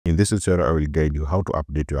this tutorial, I will guide you how to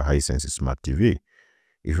update your Hisense Smart TV.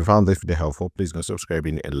 If you found this video helpful, please consider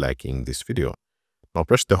subscribing and liking this video. Now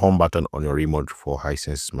press the home button on your remote for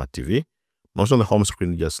Hisense Smart TV. Once on the home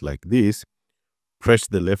screen, just like this, press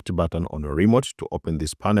the left button on your remote to open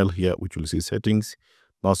this panel here, which will see settings.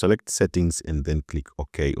 Now select settings and then click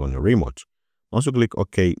OK on your remote. Once you click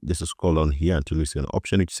OK, just scroll down here until you see an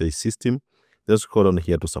option which says system. Just scroll down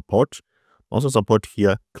here to support. Also support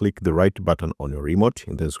here, click the right button on your remote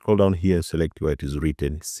and then scroll down here and select where it is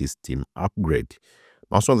written system upgrade.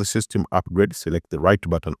 Also on the system upgrade, select the right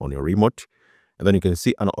button on your remote and then you can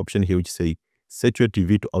see an option here which says set your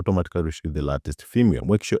TV to automatically receive the latest firmware.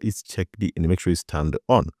 Make sure it's checked and make sure it's turned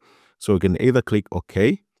on. So you can either click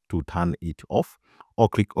OK to turn it off or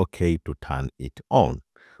click OK to turn it on.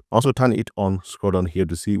 Also turn it on, scroll down here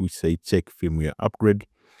to see which say Check Firmware Upgrade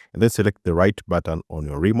and then select the right button on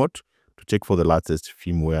your remote to check for the latest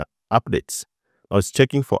firmware updates. Now it's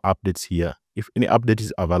checking for updates here. If any update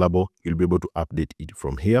is available, you'll be able to update it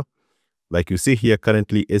from here. Like you see here,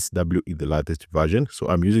 currently SW is the latest version. So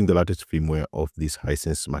I'm using the latest firmware of this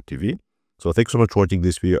Hisense Smart TV. So thanks so much for watching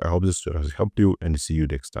this video. I hope this has helped you and see you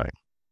next time.